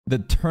The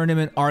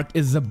tournament arc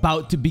is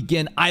about to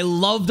begin. I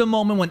love the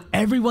moment when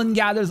everyone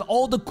gathers,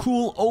 all the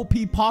cool, OP,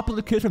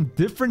 popular kids from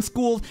different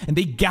schools, and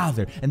they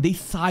gather and they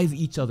size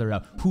each other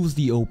out. Who's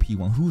the OP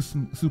one? Who's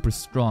super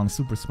strong,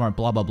 super smart,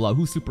 blah, blah, blah.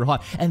 Who's super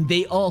hot? And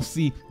they all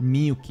see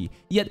Miyuki.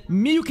 Yet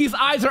Miyuki's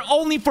eyes are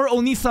only for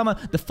Onii-sama.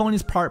 The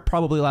funniest part,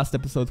 probably last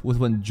episode, was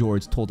when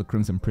George told the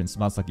Crimson Prince,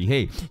 Masaki,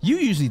 hey, you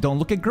usually don't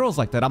look at girls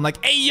like that. I'm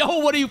like, hey,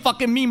 yo, what do you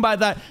fucking mean by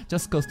that?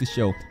 Just goes to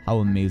show how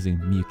amazing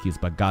Miyuki is,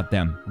 but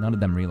goddamn, none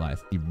of them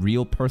realize the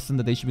real person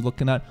that they should be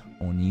looking at,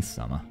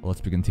 Onii-sama. Well,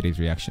 let's begin today's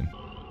reaction.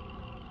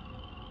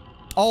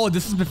 Oh,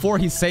 this is before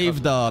he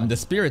saved the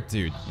spirit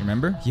dude. You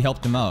remember? He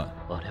helped him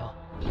out.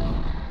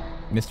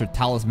 Mr.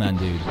 Talisman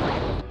dude.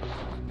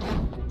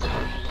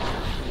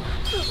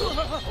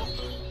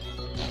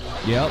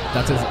 Yep,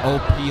 that's his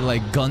OP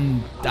like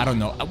gun. I don't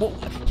know. Well,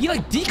 he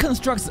like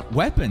deconstructs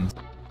weapons.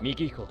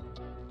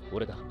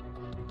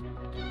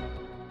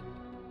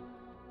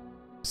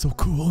 So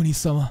cool,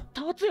 Onii-sama.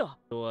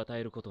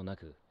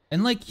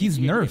 And like, he's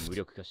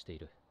nerfed.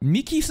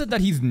 Miki said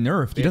that he's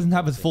nerfed. He doesn't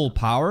have his full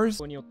powers.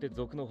 Damn,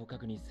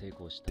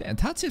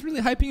 Tatsuya's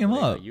really hyping him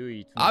up.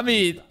 I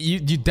mean,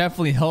 you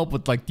definitely help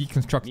with like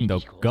deconstructing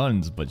the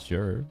guns, but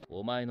sure.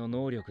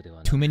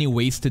 Too many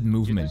wasted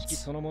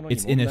movements.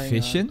 It's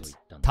inefficient.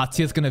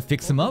 Tatsuya's gonna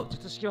fix him up.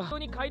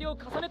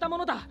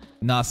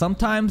 Nah,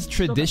 sometimes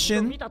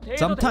tradition.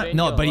 Sometimes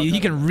no, but he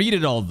can read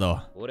it all though.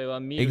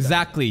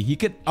 Exactly. He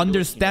could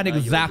understand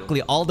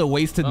exactly all the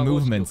wasted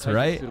movements,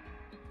 right?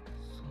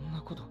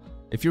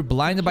 If you're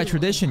blinded by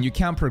tradition, you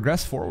can't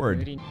progress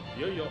forward.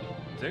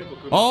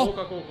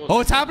 Oh! Oh,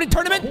 it's happening!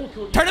 Tournament!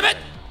 Tournament!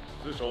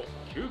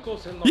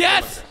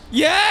 Yes!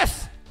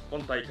 Yes!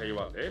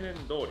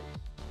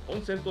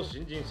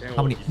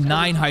 How many?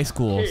 9 high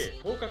schools.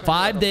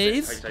 5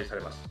 days?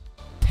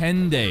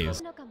 10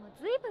 days.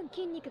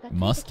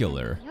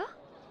 Muscular.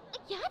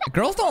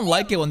 Girls don't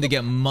like it when they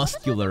get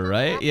muscular,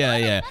 right? Yeah,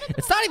 yeah.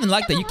 It's not even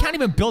like that. You can't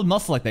even build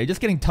muscle like that. You're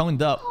just getting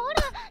toned up.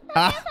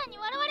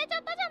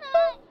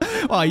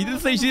 Wow, she didn't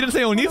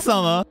say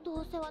Onii-sama.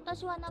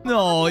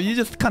 No, you're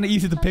just kind of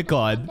easy to pick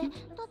on. No,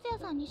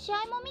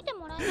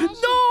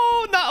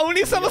 not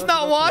Onii-sama's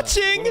not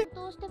watching.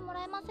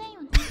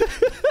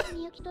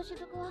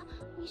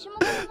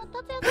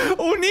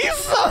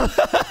 Onii-sama.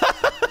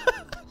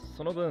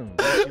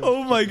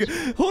 Oh my god,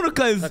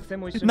 Honoka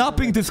is not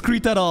being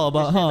discreet at all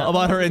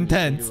about her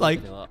intents,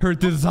 like her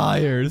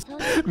desires.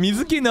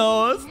 Mizuki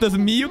knows. Does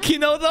Miyuki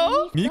know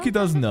though? Miyuki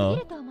does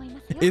know.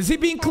 Is he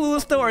being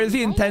clueless though, or is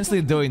he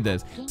intentionally doing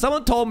this?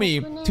 Someone told me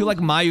to like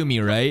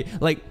Mayumi, right?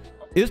 Like,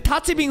 is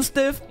Tatsuya being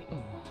stiff?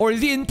 Or is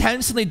he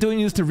intentionally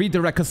doing this to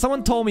redirect? Because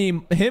someone told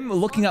me him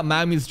looking at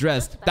Mayumi's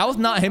dress, that was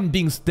not him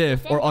being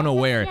stiff or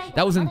unaware.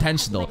 That was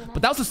intentional.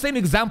 But that was the same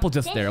example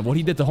just there of what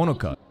he did to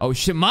Honoka. Oh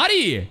shit,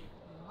 Mari!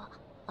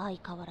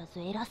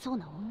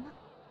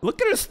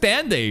 Look at her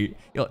standing.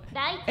 Yo,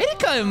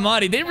 Erika and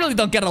Mari, they really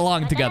don't get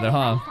along together,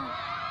 huh?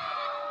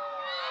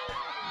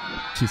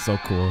 She's so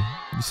cool.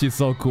 She's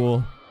so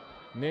cool.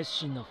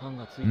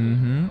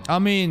 I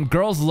mean,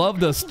 girls love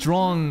the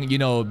strong, you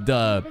know,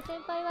 the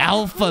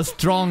alpha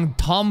strong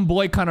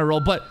tomboy kind of role,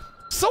 but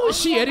so is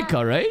she,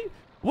 Erika, right?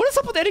 What is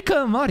up with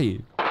Erika and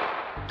Mari?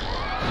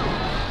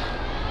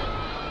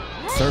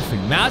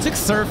 Surfing. Magic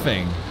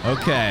surfing.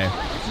 Okay.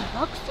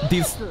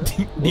 These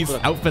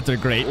outfits are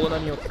great.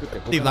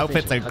 These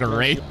outfits are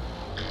great.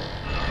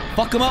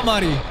 Fuck him up,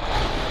 Mari.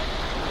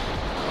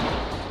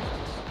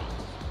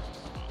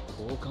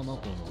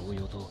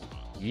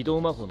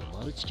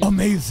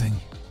 Amazing.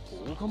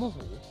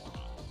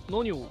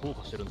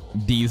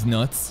 These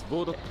nuts.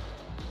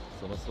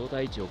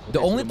 The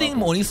only thing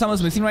Onii-sama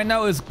is missing right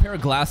now is a pair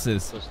of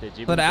glasses.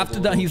 But after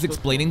that he's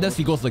explaining this,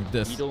 he goes like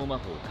this.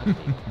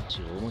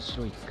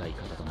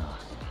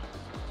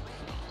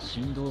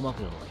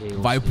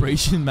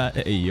 Vibration mat.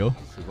 Hey, yo.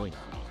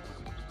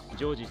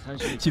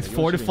 She's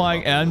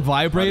fortifying and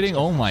vibrating.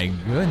 Oh my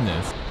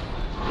goodness.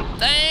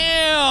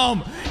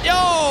 Damn!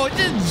 Yo,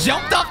 just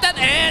jumped off that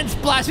and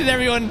splashes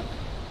everyone.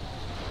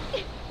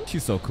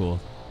 She's so cool.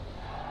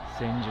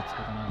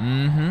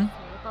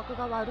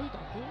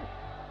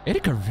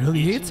 Erika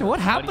really hates her.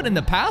 What happened in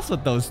the past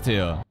with those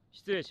two?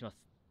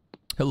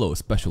 Hello,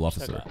 special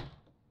officer.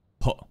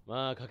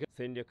 Huh.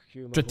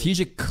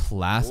 Strategic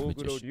class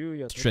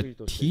magician.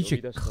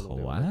 Strategic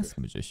class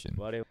magician.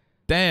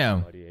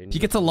 Damn, he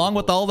gets along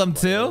with all of them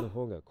too?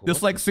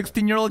 This like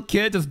 16-year-old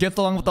kid just gets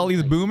along with all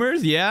these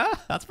boomers? Yeah?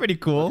 That's pretty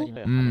cool.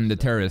 The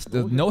terrorists.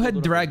 The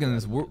no-head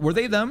dragons. Were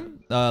they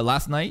them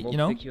last night, you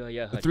know?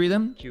 The 3 of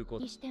them?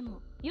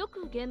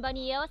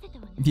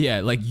 Yeah,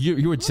 like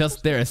you were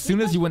just there. As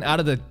soon as you went out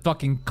of the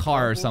fucking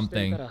car or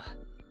something.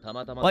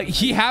 Like,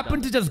 he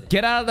happened to just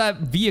get out of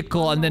that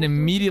vehicle and then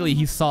immediately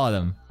he saw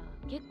them.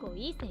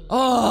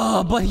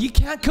 Oh, but he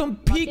can't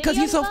compete because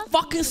he's a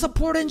fucking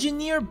support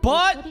engineer.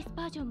 But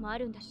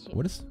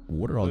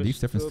what are all these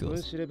different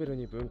skills?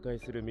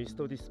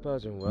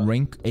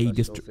 Rank A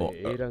district.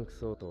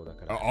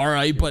 All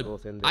right, but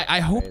I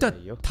hope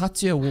that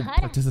Tatsuya will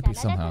participate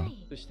somehow.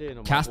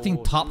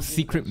 Casting top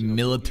secret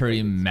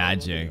military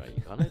magic.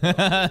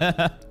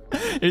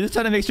 You're just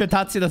trying to make sure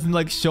Tatsuya doesn't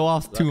like show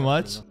off too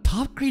much.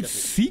 Top grade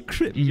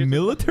secret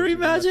military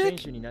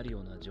magic?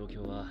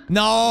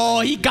 No,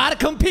 he gotta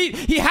compete.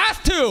 He has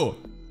to.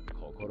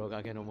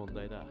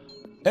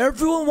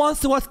 Everyone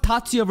wants to watch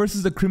Tatsuya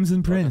versus the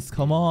Crimson Prince.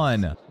 Come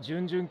on.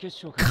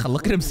 God,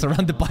 look at him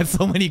surrounded by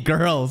so many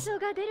girls.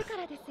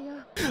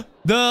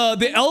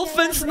 The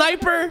elephant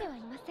sniper.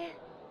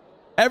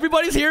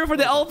 Everybody's here for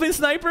the elephant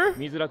sniper.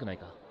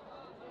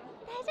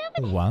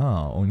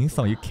 Wow,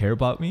 Onii-san, you care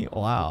about me?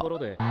 Wow. No,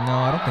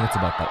 I don't think it's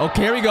about that.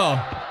 Okay, here we go.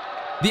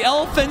 The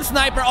elephant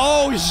sniper.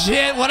 Oh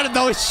shit, what are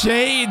those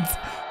shades?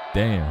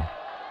 Damn.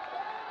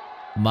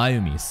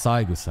 Mayumi,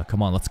 Saigusa.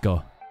 Come on, let's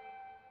go.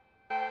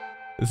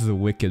 This is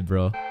wicked,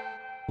 bro.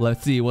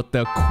 Let's see what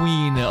the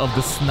queen of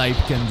the snipe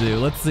can do.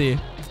 Let's see.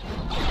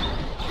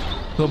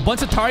 So a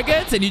bunch of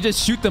targets and you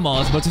just shoot them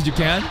all as much as you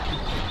can.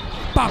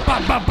 Bop,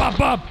 bop, bop, bop,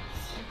 bop.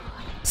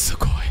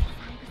 Sugoi.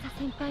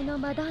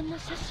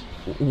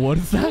 What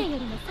is that?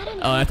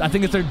 I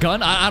think it's their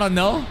gun. I don't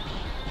know.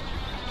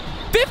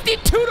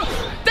 52.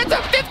 That's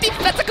a 50.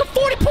 That's like a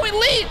 40-point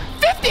lead.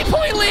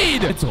 50-point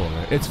lead. It's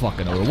over. It's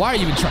fucking over. Why are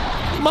you even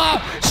trying?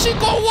 Ma, she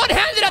go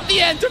one-handed at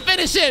the end to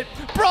finish it.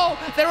 Bro,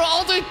 they were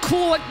all doing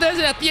cool like this,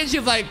 and at the end she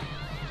was like,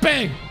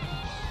 bang.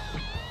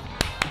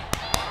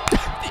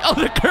 The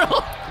other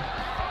girl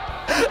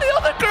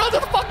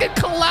just fucking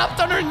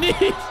collapsed on her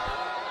knees.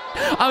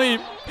 I mean,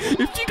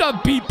 if you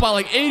got beat by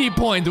like 80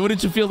 points,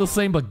 wouldn't you feel the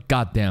same? But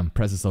goddamn,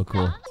 Press is so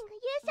cool.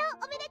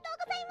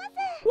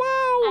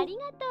 Wow.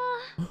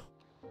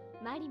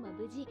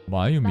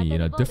 Mayumi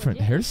in a different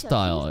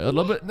hairstyle. A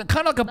little bit,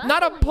 kind of like a,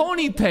 not a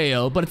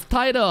ponytail, but it's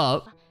tied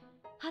up.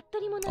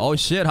 Oh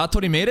shit,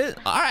 Hattori made it?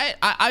 Alright,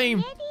 I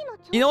mean,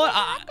 you know what?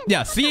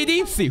 Yeah,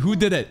 CAD? See, who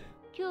did it?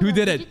 Who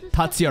did it?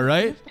 Tatsuya,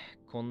 right?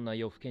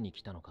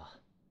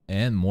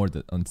 And more,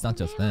 it's not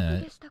just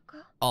that.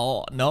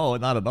 Oh, no,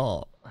 not at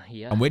all.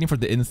 I'm waiting for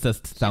the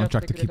incest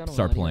soundtrack to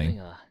start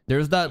playing.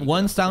 There's that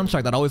one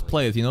soundtrack that always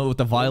plays, you know, with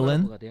the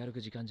violin.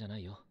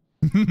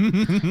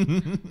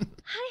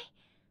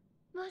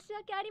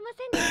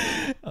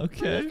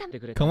 Okay.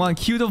 Come on,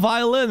 cue the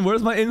violin.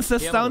 Where's my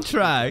incest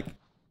soundtrack?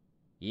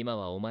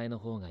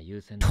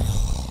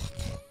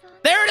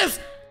 There it is!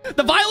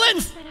 The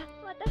violins!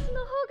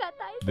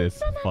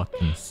 This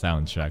fucking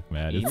soundtrack,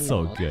 man. It's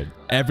so good.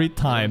 Every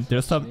time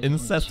there's some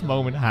incest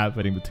moment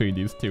happening between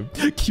these two.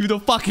 Cue the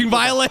fucking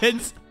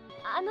violins!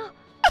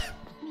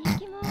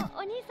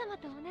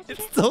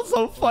 It's still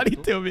so funny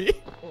to me.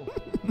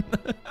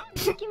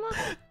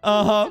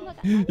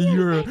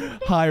 Your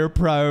higher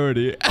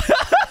priority.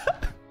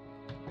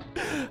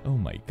 Oh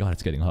my god,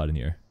 it's getting hot in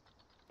here.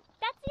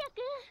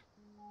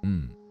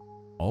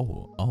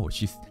 Oh,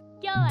 she's...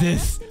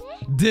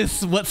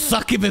 What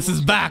succubus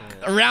is back?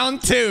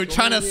 Round 2,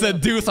 trying to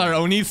seduce our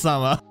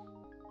Onii-sama.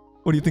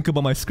 What do you think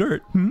about my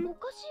skirt?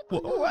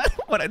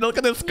 What? Look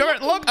at the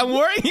skirt. Look, I'm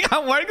wearing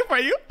it for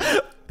you.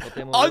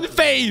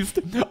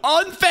 Unfazed.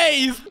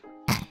 Unfazed.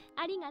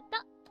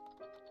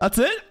 That's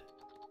it?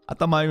 I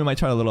thought Mayumi might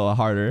try a little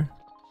harder.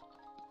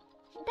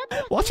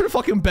 Watch her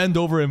fucking bend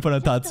over in front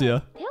of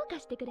Tatsuya.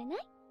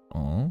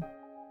 Oh.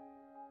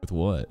 With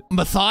what?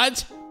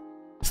 Massage?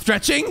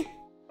 Stretching?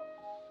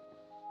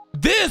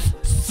 This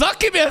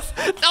succubus!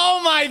 Oh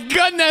my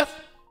goodness!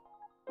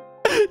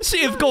 She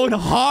is going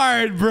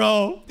hard,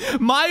 bro.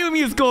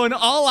 Mayumi is going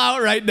all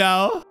out right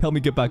now. Help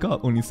me get back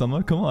up,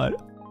 Onii-sama. Come on.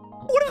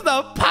 What is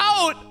that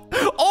pout?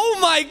 Oh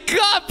my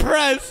god,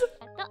 Press!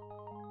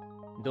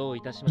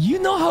 You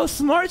know how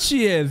smart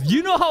she is.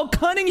 You know how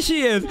cunning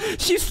she is.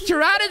 She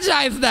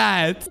strategized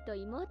that.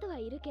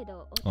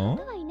 Oh?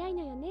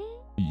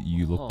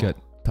 You look at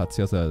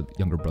Tatsuya as a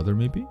younger brother,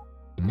 maybe?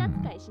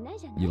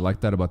 You like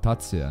that about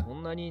Tatsuya?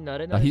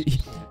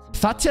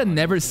 Tatsuya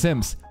never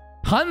simps.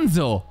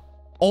 Hanzo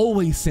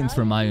always simps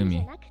for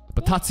Mayumi.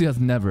 But Tatsuya's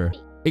never.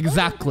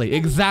 Exactly.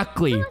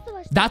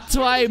 That's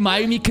why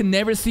Mayumi can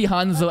never see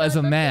Hanzo as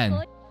a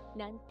man.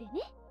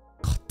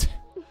 God.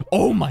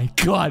 Oh my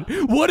god.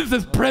 What is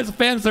this Press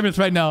fan service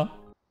right now?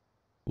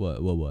 What?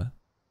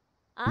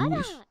 Who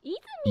is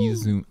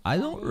Izumi? I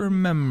don't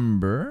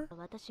remember.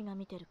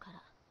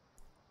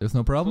 There's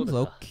no problems?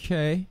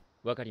 Okay.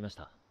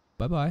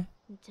 Bye-bye.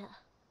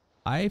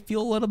 I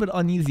feel a little bit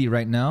uneasy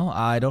right now.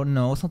 I don't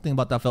know. Something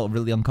about that felt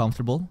really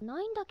uncomfortable.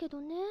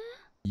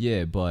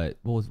 Yeah, but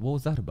what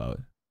was that about?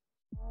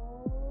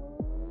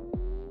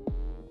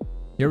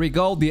 Here we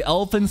go. The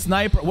elephant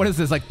sniper. What is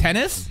this? Like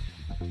tennis?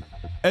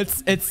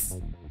 It's...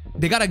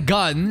 They got a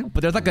gun,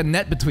 but there's like a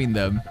net between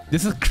them.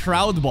 This is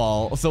crowd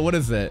ball. So what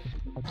is it?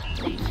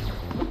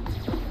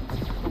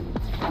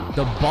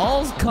 The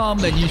balls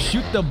come and you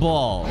shoot the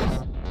balls.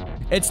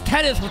 It's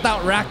tennis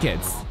without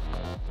rackets.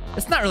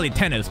 It's not really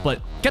tennis,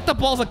 but get the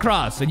balls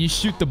across and you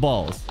shoot the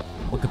balls.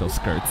 Look at those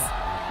skirts.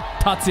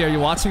 Tatsuya, are you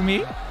watching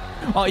me?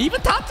 Oh,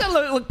 even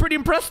Tatsuya look pretty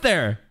impressed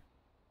there.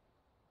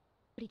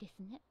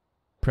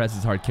 Press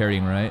is hard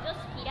carrying, right?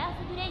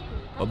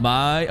 Oh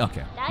my...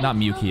 Okay, not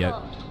Miyuki yet.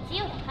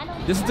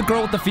 This is the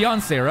girl with the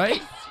fiance,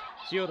 right?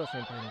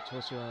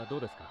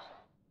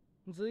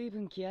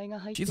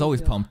 She's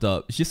always pumped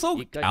up. She's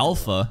so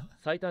alpha.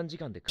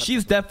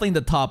 She's definitely in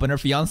the top, and her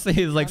fiance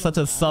is like such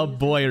a sub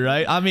boy,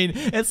 right? I mean,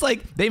 it's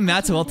like they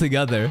match well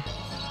together.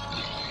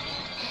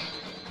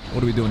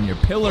 What are we doing here?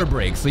 Pillar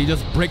break. So you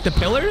just break the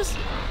pillars?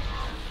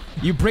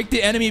 You break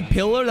the enemy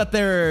pillar that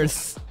they're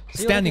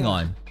standing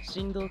on.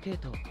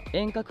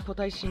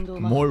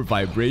 More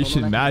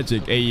vibration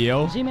magic,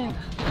 ayo.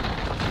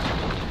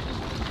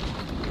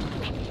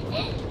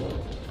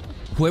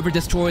 Whoever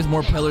destroys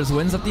more pillars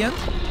wins at the end?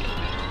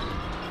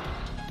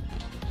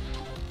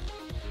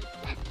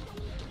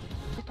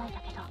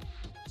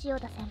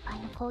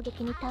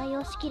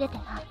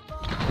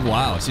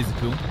 Wow, she's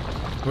cool.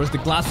 Where's the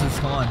glasses?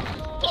 Come on.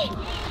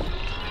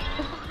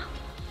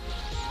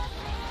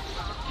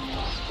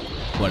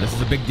 What, this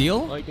is a big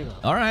deal?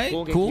 Alright,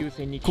 cool.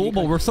 Cool,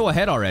 but we're so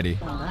ahead already.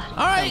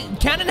 Alright,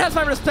 Cannon has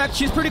my respect.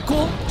 She's pretty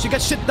cool. She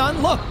gets shit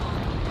done. Look.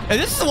 And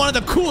this is one of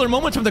the cooler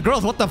moments from the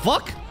girls. What the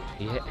fuck?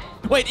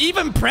 Wait,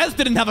 even Prez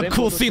didn't have a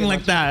cool scene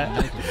like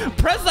that.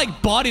 Prez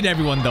like bodied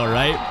everyone though,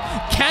 right?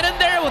 Cannon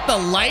there with the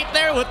light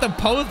there, with the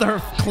pose, her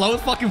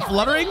clothes fucking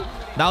fluttering.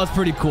 That was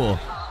pretty cool.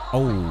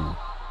 Oh,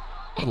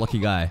 what a lucky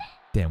guy.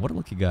 Damn, what a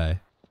lucky guy.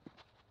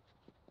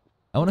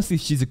 I want to see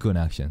Shizuku in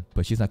action,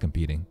 but she's not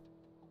competing.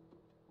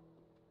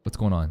 What's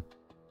going on?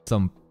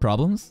 Some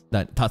problems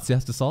that Tatsuya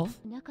has to solve?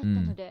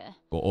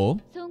 Uh-oh.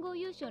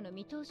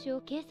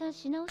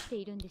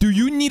 Do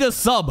you need a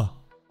sub?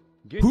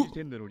 Who?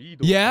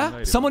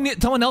 Yeah? Someone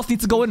else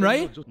needs to go in,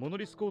 right?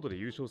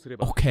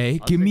 Okay,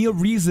 give me a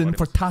reason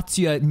for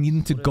Tatsuya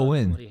needing to go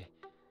in.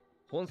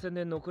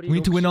 We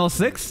need to win all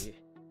 6?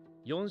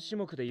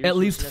 At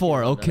least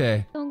 4,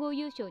 okay.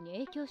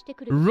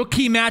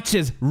 Rookie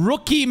matches!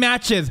 Rookie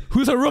matches!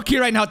 Who's a rookie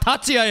right now?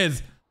 Tatsuya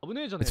is!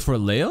 It's for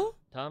Leo?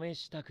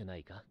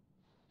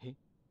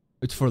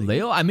 It's for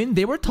Leo? I mean,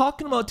 they were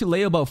talking to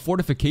Leo about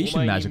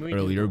fortification magic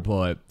earlier,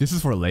 but this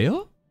is for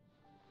Leo?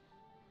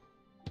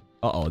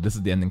 Uh-oh, this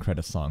is the ending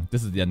credits song.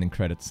 This is the ending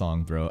credits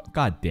song, bro.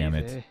 God damn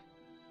it.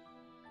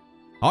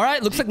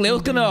 Alright, looks like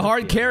Leo's gonna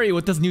hard carry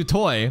with this new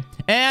toy.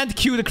 And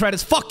cue the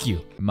credits. Fuck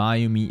you!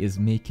 Mayumi is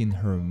making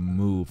her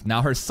move.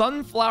 Now, her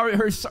sunflower,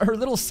 her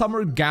little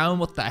summer gown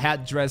with the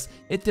hat dress,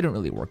 it didn't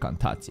really work on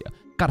Tatsuya.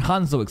 Got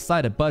Hanzo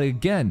excited, but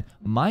again,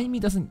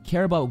 Mayumi doesn't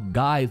care about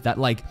guys that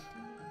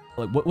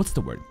what's the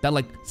word? That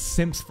like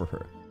simps for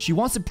her. She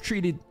wants to be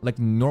treated like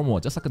normal,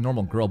 just like a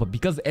normal girl, but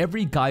because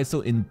every guy's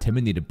so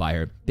intimidated by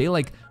her, they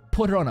like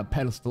put her on a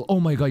pedestal. Oh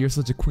my god, you're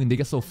such a queen. They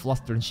get so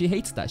flustered and she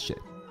hates that shit.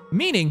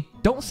 Meaning,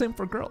 don't simp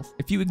for girls.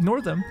 If you ignore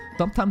them,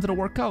 sometimes it'll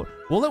work out.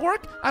 Will it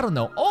work? I don't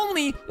know.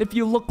 Only if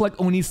you look like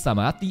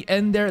Onii-sama. At the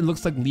end there, it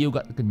looks like Leo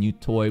got like a new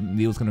toy.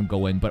 Leo's gonna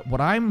go in. But what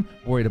I'm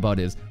worried about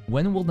is,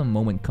 when will the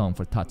moment come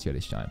for Tatsuya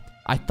to shine?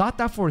 I thought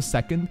that for a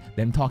second,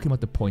 them talking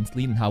about the points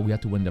lead and how we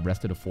have to win the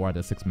rest of the 4 out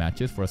of 6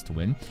 matches for us to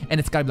win. And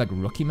it's gotta be like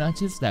rookie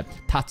matches that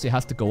Tatsuya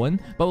has to go in.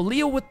 But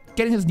Leo with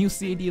getting his new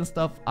CAD and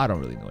stuff, I don't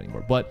really know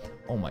anymore. But,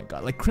 oh my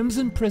god, like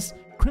Crimson Prince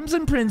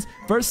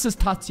versus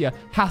Tatsuya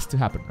has to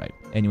happen, right?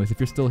 Anyways, if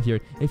you're still here,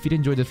 if you did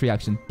enjoy this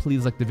reaction,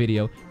 please like the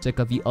video, check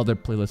out the other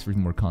playlist for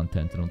more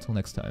content, and until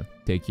next time,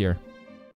 take care.